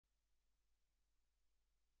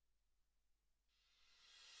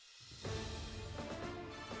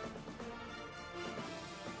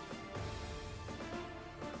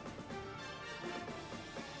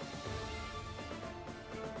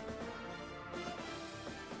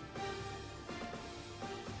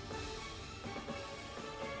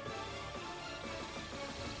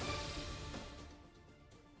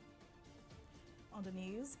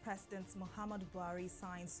President Muhammadu Buhari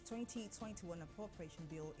signs 2021 appropriation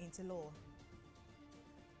bill into law.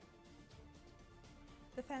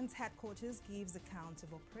 Defense Headquarters gives account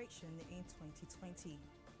of operation in 2020.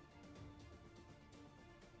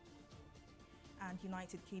 And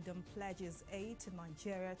United Kingdom pledges aid to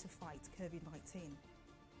Nigeria to fight COVID-19.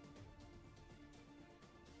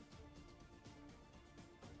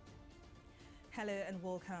 Hello and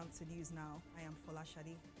welcome to News Now. I am Fola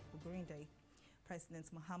Shadi Ogurinde. President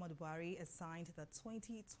Muhammadu Buhari has signed the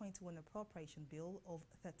 2021 appropriation bill of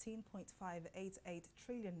 13.588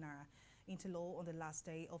 trillion naira into law on the last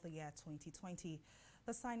day of the year 2020.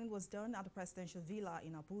 The signing was done at the presidential villa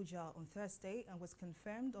in Abuja on Thursday and was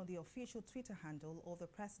confirmed on the official Twitter handle of the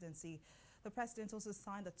presidency. The president also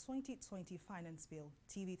signed the 2020 finance bill.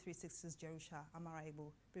 TV360's Jerusha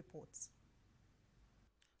Amaraibu reports.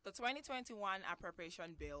 The 2021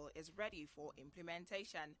 appropriation bill is ready for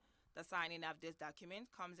implementation. The signing of this document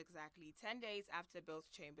comes exactly 10 days after both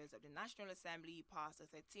chambers of the National Assembly passed a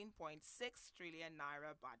 13.6 trillion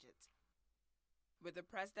naira budget. With the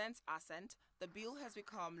president's assent, the bill has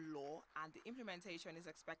become law and the implementation is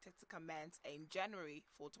expected to commence in January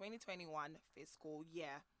for 2021 fiscal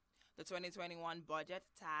year. The 2021 budget,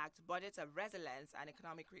 tagged Budget of Resilience and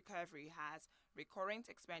Economic Recovery, has recurrent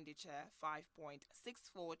expenditure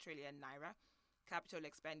 5.64 trillion naira, capital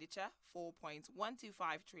expenditure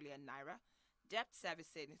 4.125 trillion naira, debt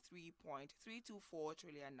servicing 3.324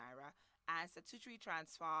 trillion naira, and statutory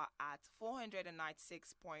transfer at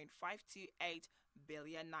 496.528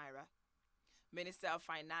 billion naira. Minister of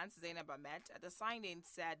Finance Zainab Ahmed at the signing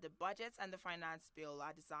said the budget and the finance bill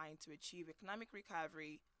are designed to achieve economic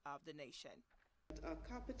recovery of the nation. Our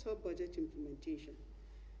capital budget implementation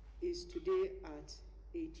is today at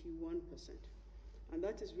 81%, and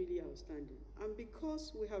that is really outstanding. And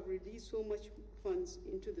because we have released so much funds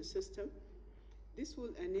into the system, this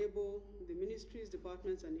will enable the ministries,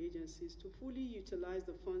 departments, and agencies to fully utilize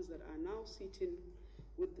the funds that are now sitting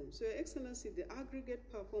with them. So, Your Excellency, the aggregate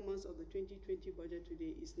performance of the 2020 budget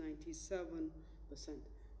today is 97%,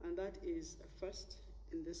 and that is a first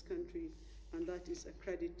in this country, and that is a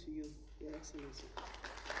credit to you, Your Excellency.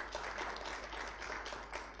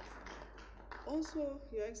 Also,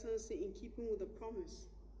 Your Excellency, in keeping with the promise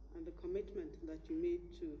and the commitment that you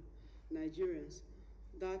made to Nigerians,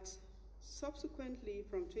 that subsequently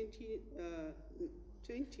from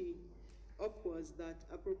 2020 upwards, that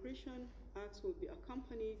appropriation acts will be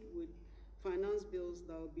accompanied with finance bills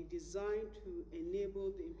that will be designed to enable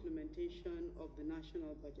the implementation of the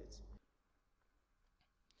national budgets.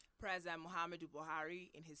 President Muhammadu Buhari,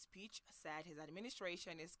 in his speech, said his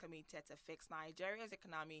administration is committed to fix Nigeria's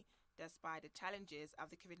economy despite the challenges of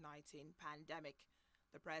the COVID-19 pandemic.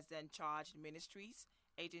 The president charged ministries,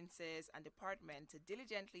 agencies, and departments to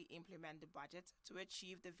diligently implement the budget to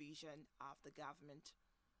achieve the vision of the government.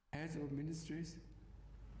 Heads of ministries,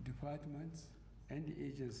 departments, and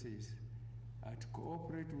agencies are to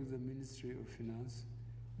cooperate with the Ministry of Finance,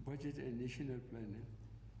 Budget and National Planning,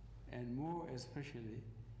 and more especially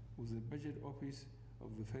with the Budget Office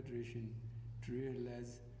of the Federation to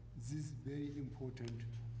realize this very important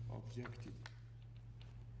objective.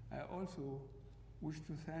 I also wish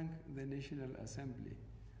to thank the National Assembly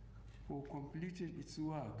for completing its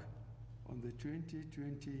work on the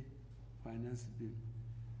 2020 Finance Bill.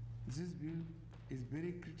 This bill is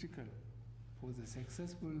very critical for the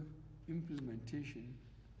successful implementation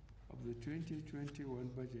of the 2021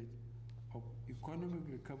 budget of economic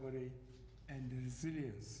recovery and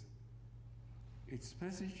resilience. Its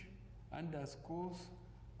passage underscores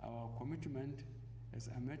our commitment as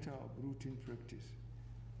a matter of routine practice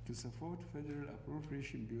to support federal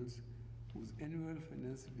appropriation bills with annual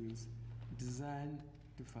finance bills designed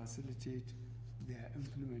to facilitate their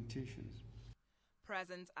implementations.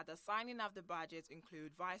 Present at the signing of the budget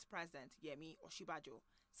include Vice President Yemi Oshibajo,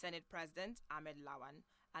 Senate President Ahmed Lawan,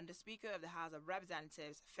 and the Speaker of the House of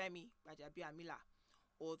Representatives Femi Gbajabiamila.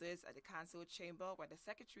 Others at the Council Chamber were the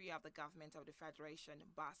Secretary of the Government of the Federation,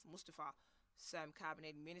 Bas Mustafa, some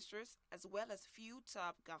cabinet ministers, as well as few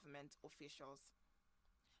top government officials.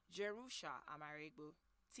 Jerusha Amaraibu,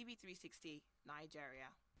 TV360,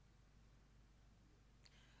 Nigeria.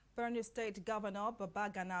 Borno State Governor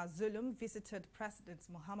Babagana Zulum visited President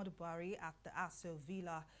Muhammadu Buhari at the Aso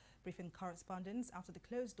Villa. Briefing correspondents after the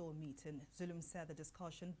closed-door meeting, Zulum said the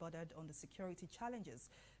discussion bordered on the security challenges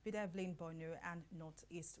bedeviling Borno and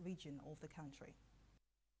northeast region of the country.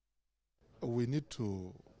 We need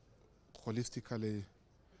to holistically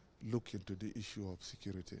look into the issue of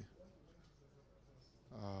security.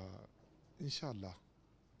 Inshallah,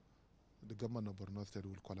 the government of Borno State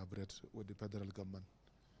will collaborate with the federal government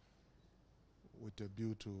with a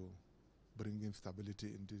view to bringing stability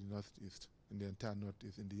in the Northeast, in the entire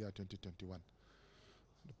Northeast in the year 2021.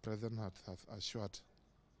 The President has assured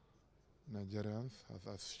Nigerians, has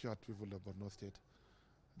assured people of Borno State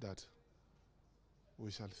that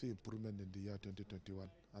we shall see improvement in the year 2021,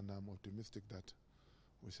 and I'm optimistic that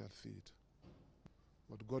we shall see it.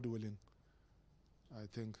 But God willing, I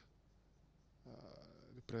think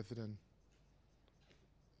the President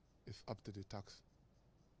is up to the task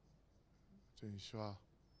to ensure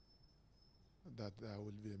that there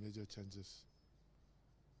will be major changes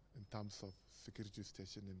in terms of security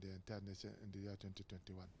situation in the entire nation in the year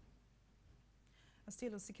 2021. And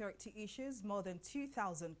still on security issues, more than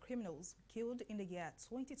 2,000 criminals killed in the year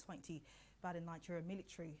 2020 by the Nigerian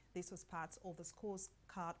military. This was part of the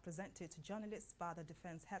scorecard presented to journalists by the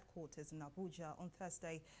Defense Headquarters in Abuja on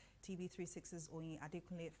Thursday. TV360's Oyin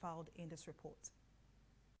Adekunle filed in this report.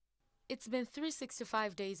 It's been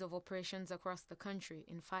 365 days of operations across the country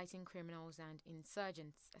in fighting criminals and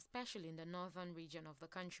insurgents, especially in the northern region of the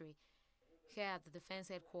country. Here at the Defense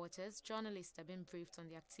Headquarters, journalists have been briefed on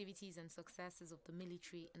the activities and successes of the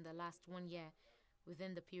military in the last 1 year.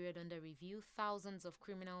 Within the period under review, thousands of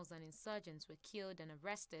criminals and insurgents were killed and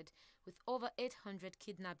arrested, with over 800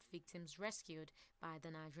 kidnapped victims rescued by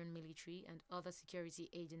the Nigerian military and other security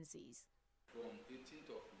agencies. From 18th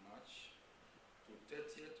of March to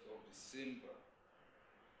 30th of December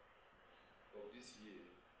of this year,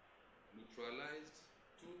 neutralized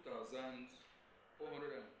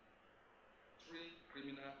 2,403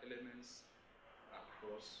 criminal elements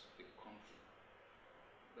across the country.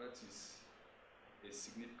 That is a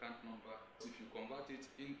significant number. If you convert it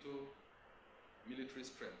into military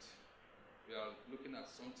strength, we are looking at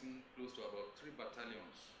something close to about 3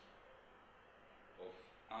 battalions of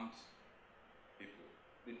armed people.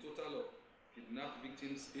 The total of kidnapped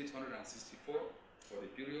victims, 864 for the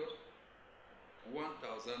period.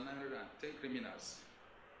 1,910 criminals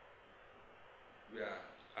were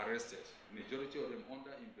arrested, majority of them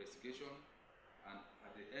under investigation, and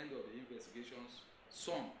at the end of the investigations,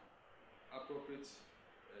 some appropriate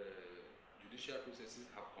judicial processes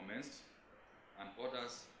have commenced, and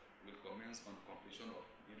others will commence on completion of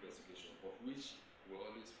investigation, of which we are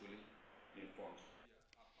always fully informed.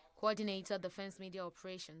 Coordinator Defense Media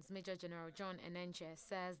Operations, Major General John Enenche,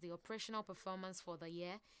 says the operational performance for the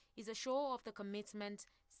year is a show of the commitment,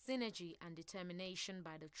 synergy and determination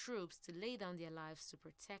by the troops to lay down their lives to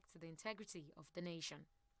protect the integrity of the nation.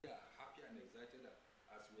 We are happy and excited that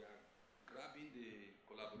as we are grabbing the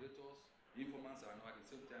collaborators, the informants are now at the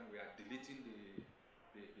same time we are deleting the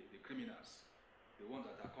criminals, the ones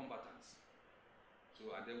that are combatants.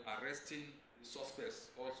 So, and then arresting the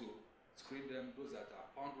suspects also, screen them, those that are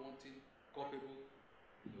found wanting, culpable,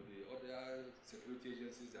 the other security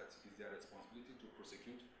agencies that is their responsibility to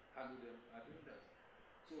prosecute, handle them, are doing that.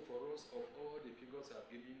 So for us, of all the figures I've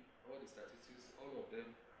given, all the statistics, all of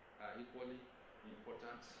them are equally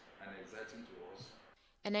important and exciting to us.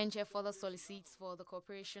 Enenche further solicits for the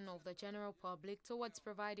cooperation of the general public towards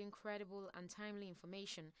providing credible and timely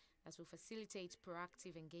information that will facilitate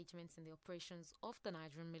proactive engagements in the operations of the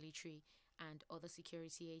Nigerian military and other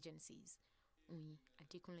security agencies. Oyin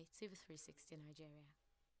Adekunle, TV360 Nigeria.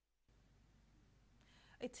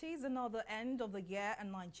 It is another end of the year,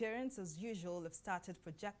 and Nigerians, as usual, have started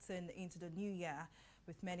projecting into the new year,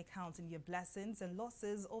 with many counting their blessings and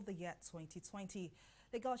losses of the year 2020.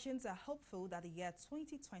 Lagosians are hopeful that the year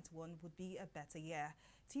 2021 would be a better year.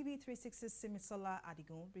 TV360's Simisola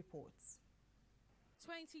Adigun reports.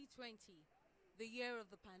 2020, the year of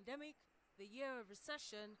the pandemic, the year of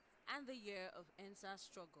recession, and the year of ENSA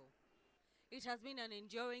struggle. It has been an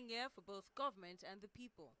enduring year for both government and the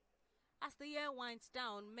people. As the year winds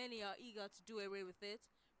down, many are eager to do away with it,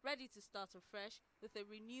 ready to start afresh with a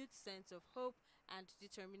renewed sense of hope and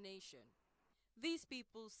determination. These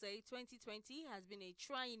people say 2020 has been a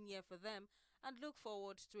trying year for them and look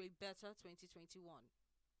forward to a better 2021.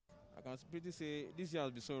 I can pretty say this year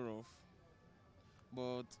has been so rough,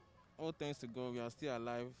 but all thanks to God, we are still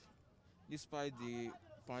alive despite the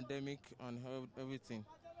pandemic and everything.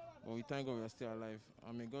 But we thank God we are still alive,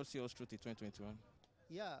 and may God see us through to 2021.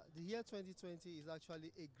 Yeah, the year 2020 is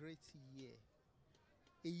actually a great year.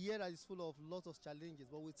 A year that is full of lots of challenges,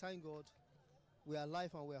 but we thank God we are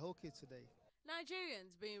alive and we are okay today.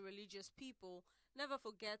 Nigerians, being religious people, never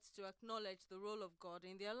forget to acknowledge the role of God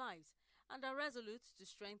in their lives and are resolute to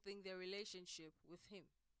strengthen their relationship with Him.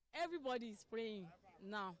 Everybody is praying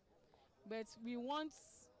now, but we want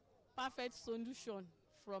perfect solution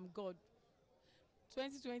from God.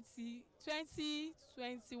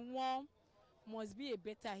 2021 must be a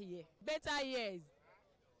better year. Better years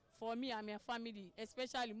for me and my family,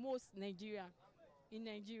 especially most Nigerians. in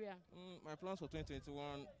Nigeria? My plans for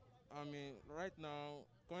 2021, I mean, right now,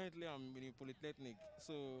 currently I'm in Polytechnic,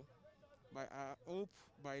 so I hope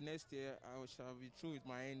by next year I shall be through with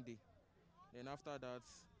my ND. Then after that,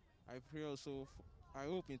 I pray also, I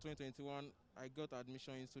hope in 2021 I got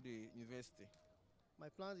admission into the university. My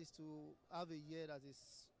plan is to have a year that is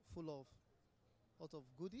full of lot of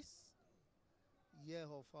goodies, year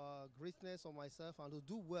of greatness on myself, and to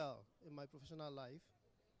do well in my professional life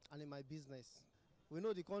and in my business. We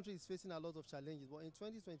know the country is facing a lot of challenges, but in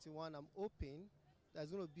 2021, I'm hoping there's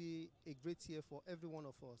going to be a great year for every one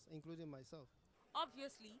of us, including myself.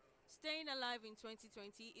 Obviously, staying alive in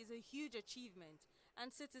 2020 is a huge achievement,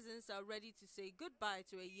 and citizens are ready to say goodbye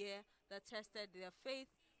to a year that tested their faith,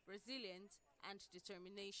 resilience, and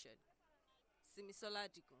determination. Simisola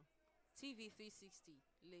Dikun, TV360,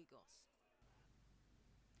 Lagos.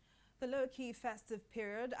 The low-key festive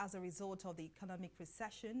period as a result of the economic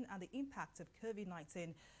recession and the impact of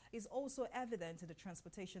COVID-19 is also evident in the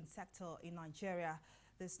transportation sector in Nigeria.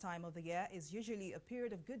 This time of the year is usually a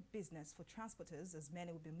period of good business for transporters, as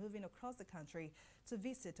many will be moving across the country to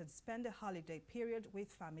visit and spend a holiday period with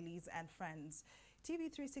families and friends.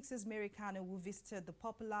 TV360's Mary Kanu, who visited the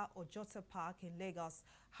popular Ojota Park in Lagos,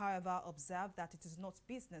 however, observed that it is not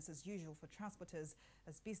business as usual for transporters,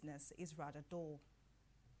 as business is rather dull.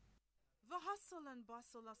 The hustle and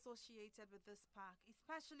bustle associated with this park,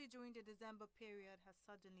 especially during the December period, has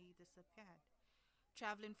suddenly disappeared.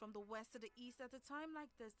 Traveling from the west to the east at a time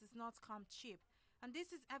like this does not come cheap, and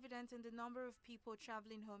this is evident in the number of people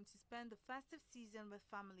traveling home to spend the festive season with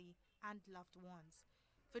family and loved ones.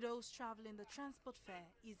 For those traveling, the transport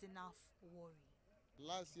fare is enough worry.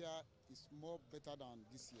 Last year is more better than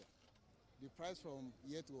this year. The price from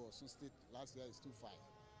here to Osun State last year is 2.5,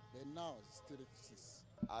 but now it's 3.6.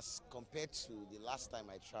 As compared to the last time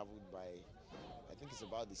I traveled by, I think it's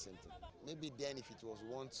about the same thing. Maybe then if it was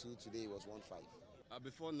 1.2, today it was 1.5.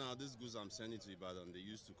 Before now, these goods I'm sending to Ibadan, they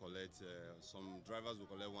used to collect, some drivers will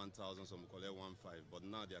collect 1,000, some will collect 1.5, but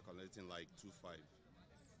now they are collecting like 2.5.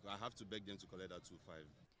 I have to beg them to collect that 2.5.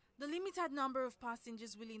 The limited number of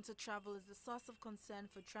passengers willing to travel is the source of concern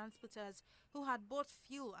for transporters who had bought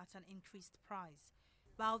fuel at an increased price.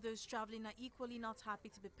 While those traveling are equally not happy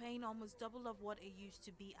to be paying almost double of what it used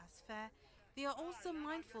to be as fare, they are also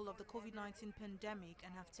mindful of the COVID-19 pandemic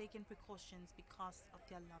and have taken precautions because of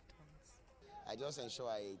their loved ones. I just ensure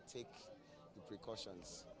I take the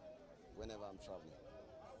precautions whenever I'm traveling.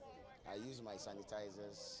 I use my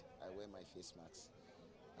sanitizers, I wear my face masks,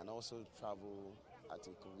 and also travel at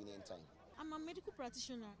a convenient time. I'm a medical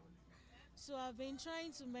practitioner, so I've been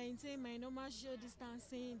trying to maintain my normal social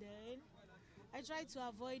distancing. Then I try to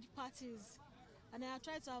avoid parties, and I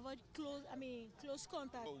try to avoid close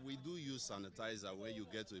contact. We do use sanitizer when you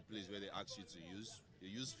get to a place where they ask you to use.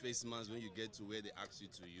 You use face masks when you get to where they ask you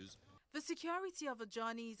to use. The security of a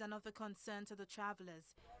journey is another concern to the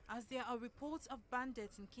travelers, as there are reports of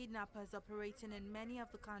bandits and kidnappers operating in many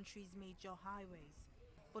of the country's major highways.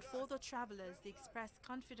 But for the travelers, they express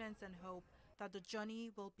confidence and hope that the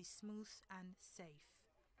journey will be smooth and safe.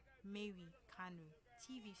 Mary Kanu,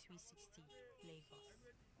 TV360, Lagos.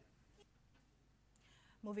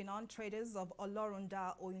 Moving on, traders of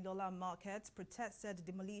Olorunda Oyinlola Market protested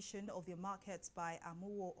the demolition of their markets by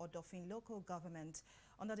Amuwo Odofin local government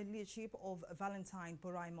under the leadership of Valentine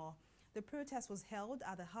Buraimo. The protest was held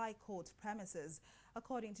at the High Court premises.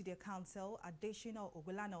 According to their counsel, Adeshina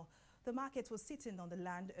Ogulano, the market was sitting on the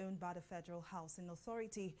land owned by the Federal Housing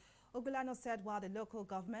Authority. Ogulano said while the local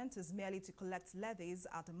government is merely to collect levies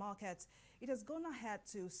at the market, it has gone ahead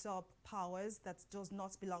to usurp powers that does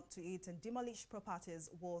not belong to it and demolish properties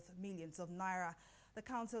worth millions of naira. The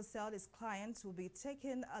council said its clients will be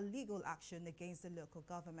taking a legal action against the local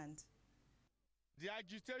government. The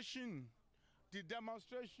agitation, the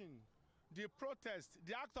demonstration, the protest,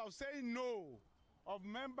 the act of saying no of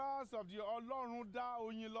members of the Olorunda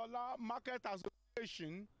Oyinlola Market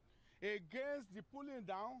Association against the pulling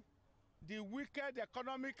down, the wicked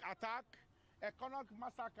economic attack, economic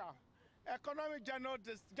massacre, economic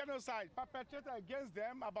genocide perpetrated against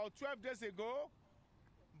them about 12 days ago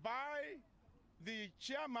by the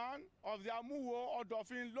chairman of the Amuwo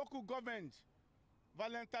Odofin local government,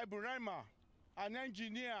 Valentine Buraimo, an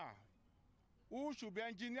engineer who should be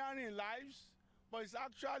engineering lives, but is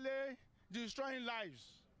actually destroying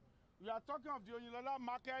lives. We are talking of the Oyinlola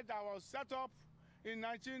market that was set up in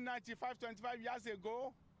 1995, 25 years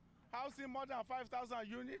ago, housing more than 5,000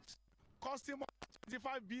 units, costing more than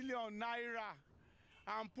 25 billion naira,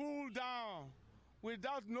 and pulled down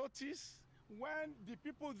without notice when the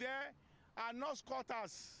people there are not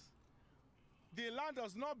squatters. The land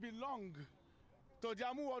does not belong to the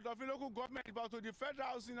Amu Ward of local government, but to the Federal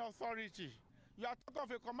Housing Authority. You are talking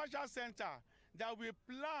of a commercial center that we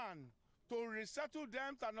plan to resettle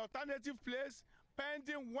them to an alternative place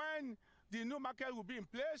pending when the new market will be in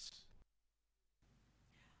place.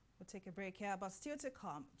 We'll take a break here, but still to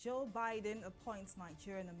come, Joe Biden appoints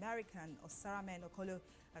Nigerian-American Osaramen Okolo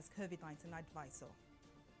as COVID-19 advisor.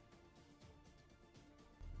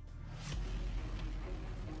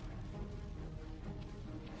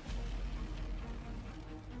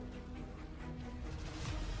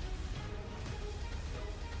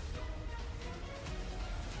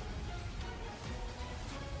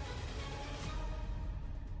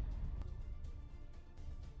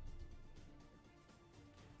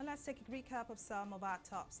 Let's take a recap of some of our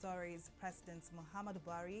top stories. President Muhammadu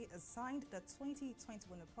Buhari has signed the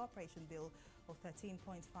 2021 appropriation bill of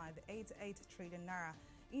 13.588 trillion naira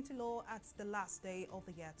into law at the last day of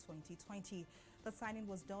the year 2020. The signing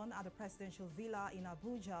was done at the presidential villa in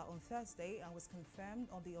Abuja on Thursday and was confirmed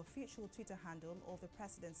on the official Twitter handle of the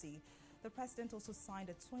presidency. The president also signed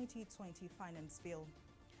a 2020 finance bill.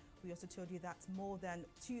 We also told you that more than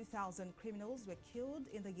 2,000 criminals were killed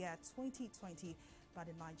in the year 2020 by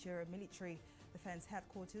the Nigerian military. Defense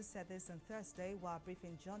headquarters said this on Thursday while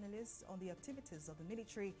briefing journalists on the activities of the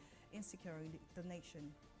military in securing the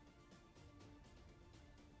nation.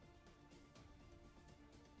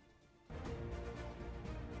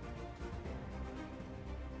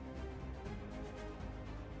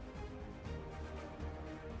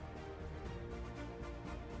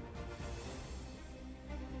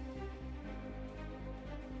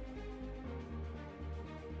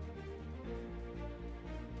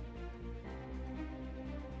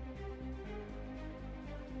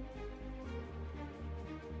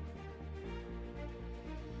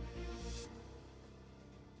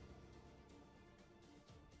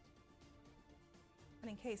 And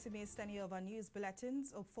in case you missed any of our news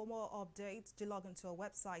bulletins or for more updates, do log into our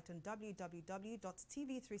website on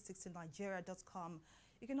www.tv360nigeria.com.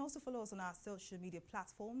 You can also follow us on our social media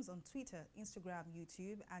platforms on Twitter, Instagram,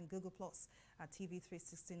 YouTube, and Google Plus at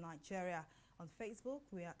TV360 Nigeria. On Facebook,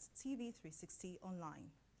 we're at TV360 Online.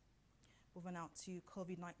 Moving out to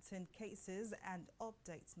COVID-19 cases and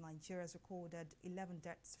updates, Nigeria has recorded 11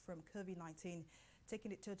 deaths from COVID-19,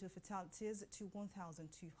 taking the total fatalities to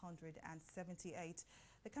 1,278.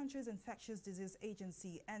 The country's infectious disease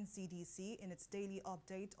agency, NCDC, in its daily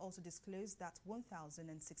update also disclosed that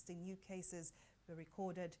 1,060 new cases were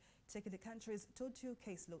recorded, taking the country's total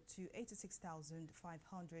caseload to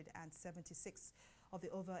 86,576. Of the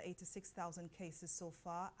over 86,000 cases so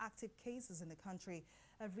far, active cases in the country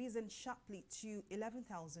have risen sharply to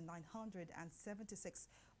 11,976,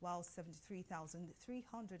 while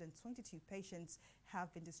 73,322 patients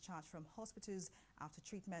have been discharged from hospitals after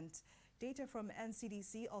treatment. Data from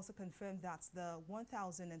NCDC also confirmed that the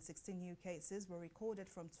 1,016 new cases were recorded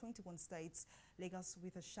from 21 states, Lagos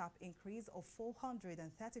with a sharp increase of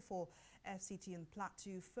 434, FCT and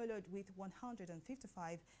Plateau followed with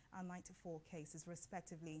 155 and 94 cases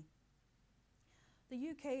respectively. The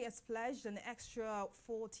UK has pledged an extra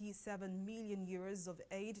 47 million euros of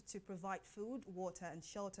aid to provide food, water and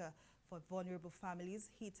shelter for vulnerable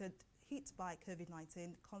families hit by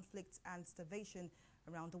COVID-19 conflicts and starvation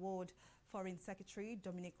around the world. Foreign Secretary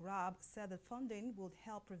Dominic Raab said the funding would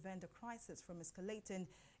help prevent the crisis from escalating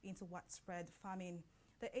into widespread famine.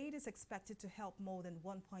 The aid is expected to help more than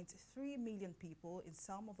 1.3 million people in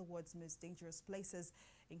some of the world's most dangerous places,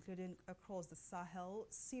 including across the Sahel,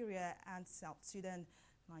 Syria and South Sudan.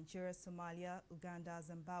 Nigeria, Somalia, Uganda,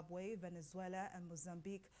 Zimbabwe, Venezuela and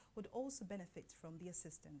Mozambique would also benefit from the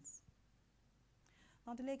assistance.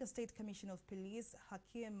 Now, the Lagos State Commissioner of Police,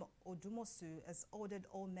 Hakeem Odumosu, has ordered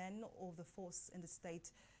all men of the force in the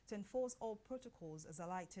state to enforce all protocols as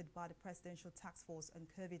highlighted by the Presidential Task Force on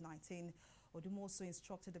COVID-19. Odumosu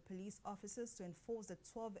instructed the police officers to enforce the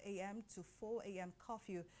 12 a.m. to 4 a.m.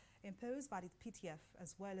 curfew imposed by the PTF,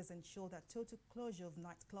 as well as ensure that total closure of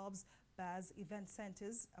nightclubs, bars, event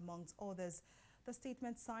centers, amongst others. The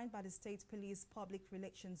statement signed by the State Police Public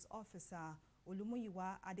Relations Officer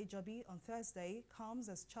Olumuyiwa Adejobi on Thursday comes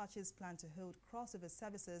as churches plan to hold crossover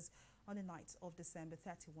services on the night of December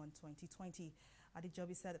 31, 2020.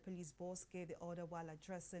 Adejobi said the police boss gave the order while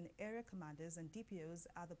addressing area commanders and DPOs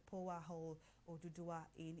at the Power Hall Oduduwa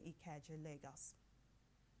in Ikeja, Lagos.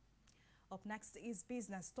 Up next is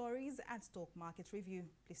business stories and stock market review.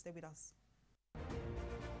 Please stay with us.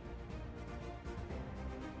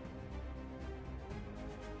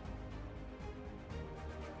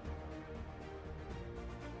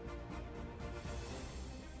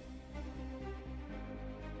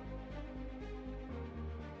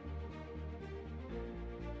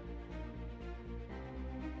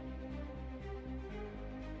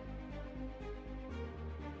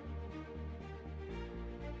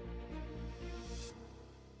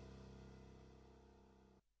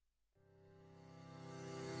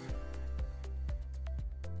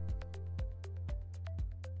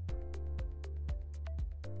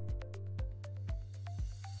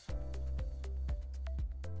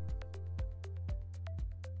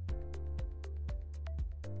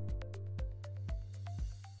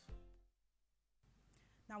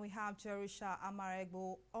 Now we have Jerusha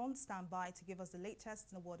Amaregbo on standby to give us the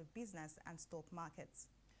latest in the world of business and stock markets.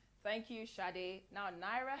 Thank you, Shade. Now,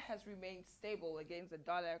 Naira has remained stable against the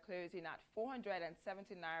dollar, closing at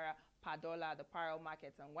 470 Naira per dollar at the parallel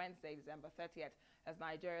markets on Wednesday, December 30th, as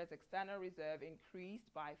Nigeria's external reserve increased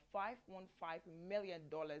by $515 million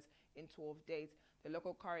in 12 days. The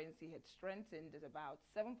local currency had strengthened at about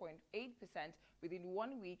 7.8% within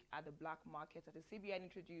 1 week at the black market, as the CBN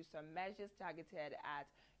introduced some measures targeted at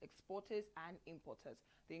exporters and importers.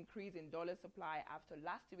 The increase in dollar supply after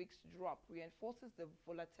last week's drop reinforces the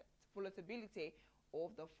volatility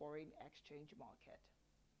of the foreign exchange market.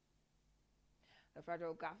 The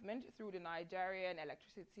federal government, through the Nigerian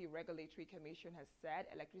Electricity Regulatory Commission, has said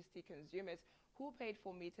electricity consumers who paid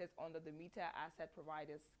for meters under the Meter Asset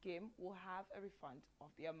Providers Scheme will have a refund of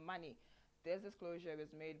their money. This disclosure was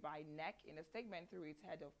made by NEC in a statement through its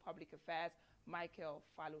head of public affairs, Michael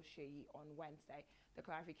Falosheyi, on Wednesday. The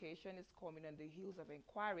clarification is coming on the heels of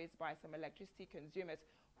inquiries by some electricity consumers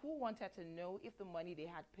who wanted to know if the money they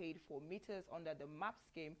had paid for meters under the MAP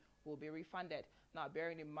scheme will be refunded. Now,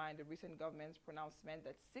 bearing in mind the recent government's pronouncement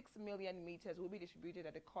that 6 million meters will be distributed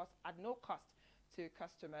at no cost to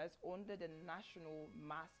customers under the National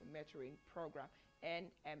Mass Metering Program,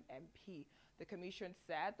 NMMP. The Commission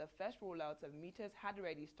said the first rollout of meters had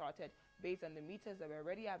already started based on the meters that were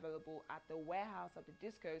already available at the warehouse of the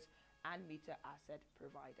discos and meter asset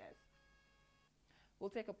providers. We'll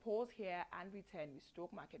take a pause here and return with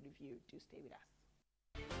stock market review. Do stay with us.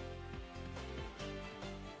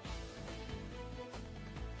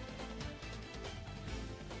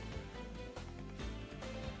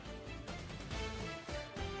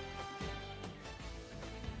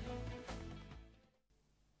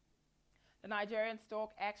 The Nigerian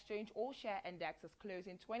Stock Exchange All-Share Index is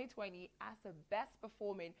closing 2020 as the best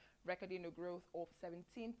performing, recording a growth of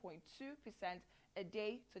 17.2% a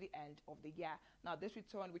day to the end of the year. Now, this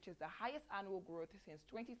return, which is the highest annual growth since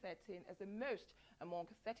 2013, is the most among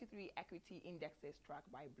 33 equity indexes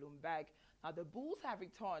tracked by Bloomberg. Now, the bulls have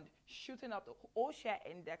returned, shooting up the All-Share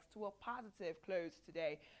Index to a positive close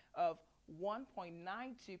today of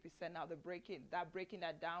 1.92%. Now, breaking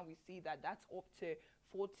that down, we see that that's up to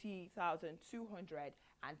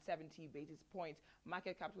 40,270 basis points.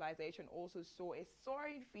 Market capitalization also saw a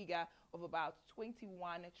soaring figure of about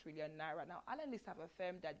 21 trillion naira. Now, analysts have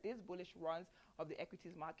affirmed that these bullish runs of the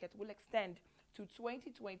equities market will extend to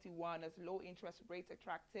 2021 as low interest rates,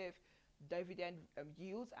 attractive dividend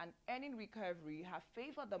yields, and earning recovery have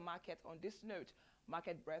favored the market. On this note,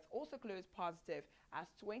 market breadth also closed positive as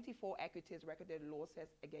 24 equities recorded losses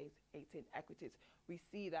against 18 equities. We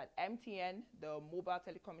see that MTN, the mobile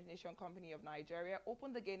telecommunication company of Nigeria,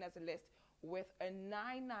 opened the gainers list with a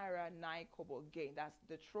 9 naira 9 kobo gain. That's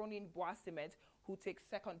dethroning Boa Cement, who takes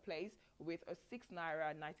second place with a 6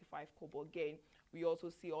 naira 95 kobo gain. We also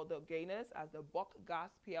see other gainers as the Buck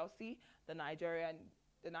Gas PLC, the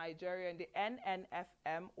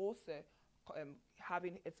NNFM also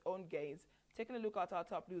having its own gains. Taking a look at our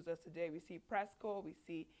top losers today, we see Presco, we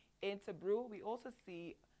see Interbrew, we also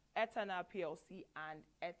see Etana PLC and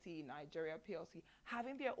Eti Nigeria PLC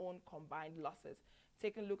having their own combined losses.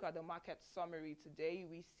 Taking a look at the market summary today,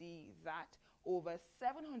 we see that over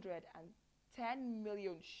 710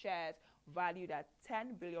 million shares valued at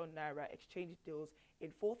 10 billion naira exchanged deals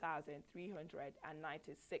in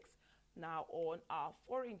 4,396. Now, on our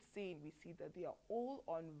foreign scene, we see that they are all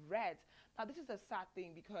on red. Now, this is a sad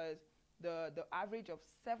thing because the average of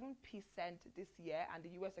 7% this year, and the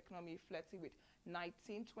U.S. economy flirting with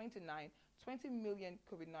 20 million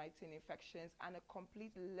COVID-19 infections and a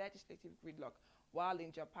complete legislative gridlock. While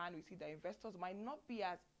in Japan, we see that investors might not be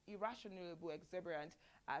as irrationally exuberant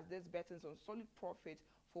as this bettings on solid profit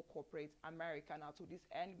for corporate America. Now, to this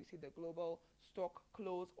end, we see the global stock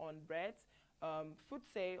close on red.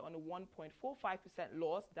 FTSE on a 1.45%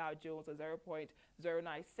 loss, Dow Jones a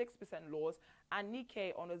 0.096% loss, and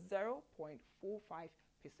Nikkei on a 0.45%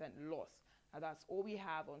 loss. Now, that's all we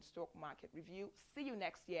have on stock market review. See you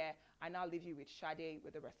next year, and I'll leave you with Shade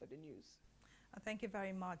with the rest of the news. Thank you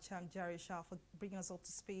very much, Jerry Shah, for bringing us up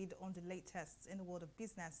to speed on the latest in the world of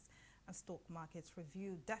business and stock markets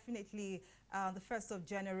review. Definitely, the 1st of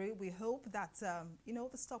January, we hope that, the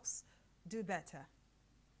stocks do better.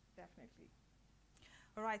 Definitely.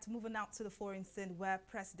 All right, moving out to the foreign scene, where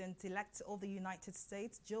President-elect of the United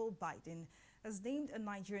States, Joe Biden, has named a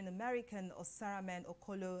Nigerian-American, Osaramen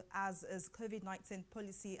Okolo, as his COVID-19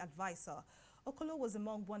 policy advisor. Okolo was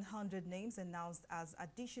among 100 names announced as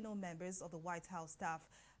additional members of the White House staff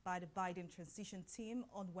by the Biden transition team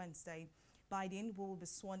on Wednesday. Biden, who will be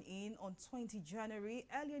sworn in on 20 January,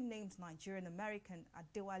 earlier named Nigerian-American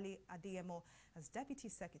Adewale Adeyemo as Deputy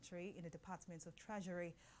Secretary in the Department of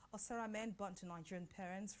Treasury. Osaramen, born to Nigerian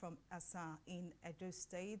parents from Asa in Edo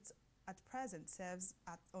State, at present serves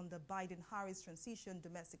on the Biden-Harris Transition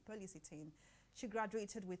Domestic Policy Team. She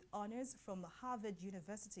graduated with honors from Harvard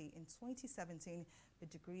University in 2017 with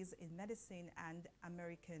degrees in medicine and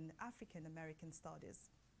African-American studies.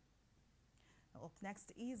 Now, up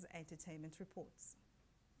next is entertainment reports.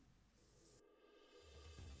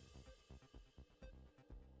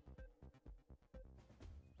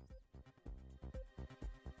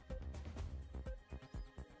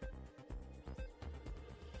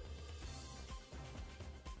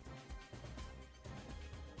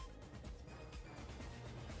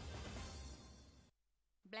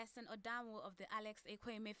 Blessing Odamu of the Alex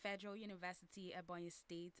Ekweme Federal University, Ebonyi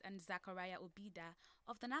State, and Zachariah Obida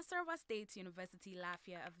of the Nasarawa State University,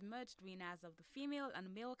 Lafia, have emerged winners of the female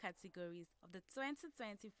and male categories of the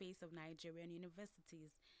 2020 Face of Nigerian Universities.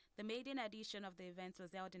 The maiden edition of the event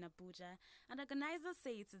was held in Abuja, and organizers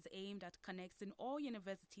say it is aimed at connecting all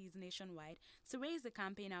universities nationwide to raise the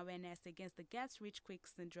campaign awareness against the get-rich-quick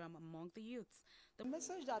syndrome among the youths. The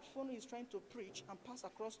message that Fono is trying to preach and pass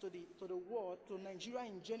across to the world, to Nigeria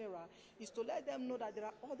in general, is to let them know that there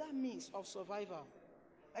are other means of survival.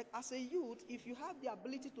 Like as a youth, if you have the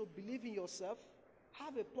ability to believe in yourself,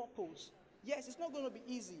 have a purpose. Yes, it's not going to be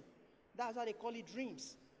easy. That's why they call it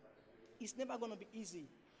dreams. It's never going to be easy.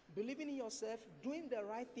 Believing in yourself, doing the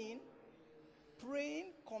right thing,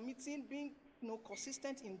 praying, committing, being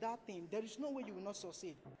consistent in that thing, there is no way you will not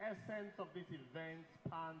succeed. The essence of this event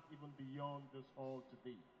spans even beyond this hall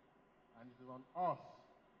today. And it is on us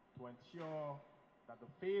to ensure that the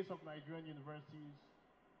face of Nigerian universities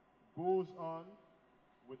goes on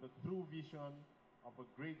with the true vision of a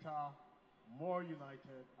greater, more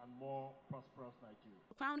united and more prosperous Nigeria.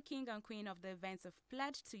 The Crown King and Queen of the events have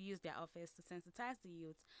pledged to use their office to sensitize the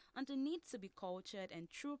youth on the need to be cultured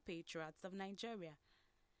and true patriots of Nigeria.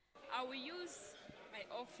 I will use my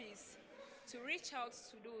office to reach out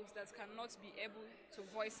to those that cannot be able to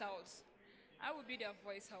voice out. I will be their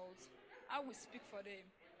voice out. I will speak for them.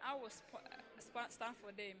 I will stand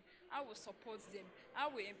for them. I will support them. I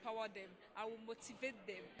will empower them. I will motivate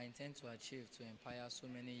them. I intend to achieve to empower so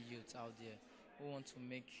many youths out there who want to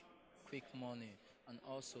make quick money, and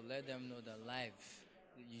also let them know that life,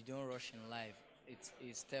 you don't rush in life. It's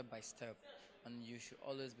step by step, and you should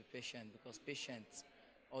always be patient, because patience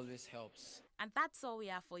always helps. And that's all we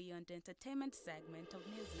have for you on the entertainment segment of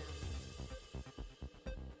News Now.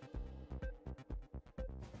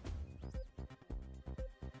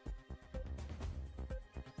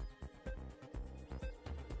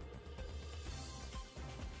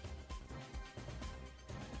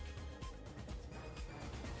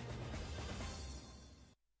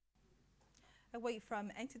 Away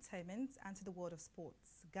from entertainment and to the world of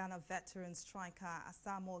sports, Ghana veteran striker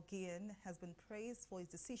Asamoah Gyan has been praised for his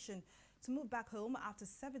decision to move back home after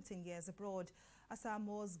 17 years abroad.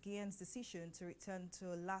 Asamoah Gyan's decision to return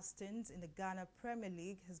to a last stint in the Ghana Premier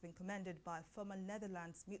League has been commended by former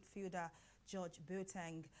Netherlands midfielder George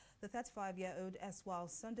Boateng. The 35-year-old erstwhile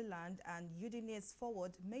Sunderland and Udinese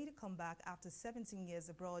forward made a comeback after 17 years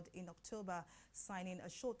abroad in October, signing a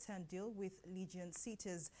short-term deal with Legion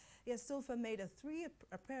Seaters. He has so far made 3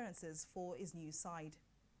 appearances for his new side.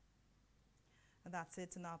 And that's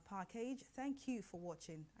it in our package. Thank you for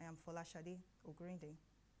watching. I am Folashade Ogurinde.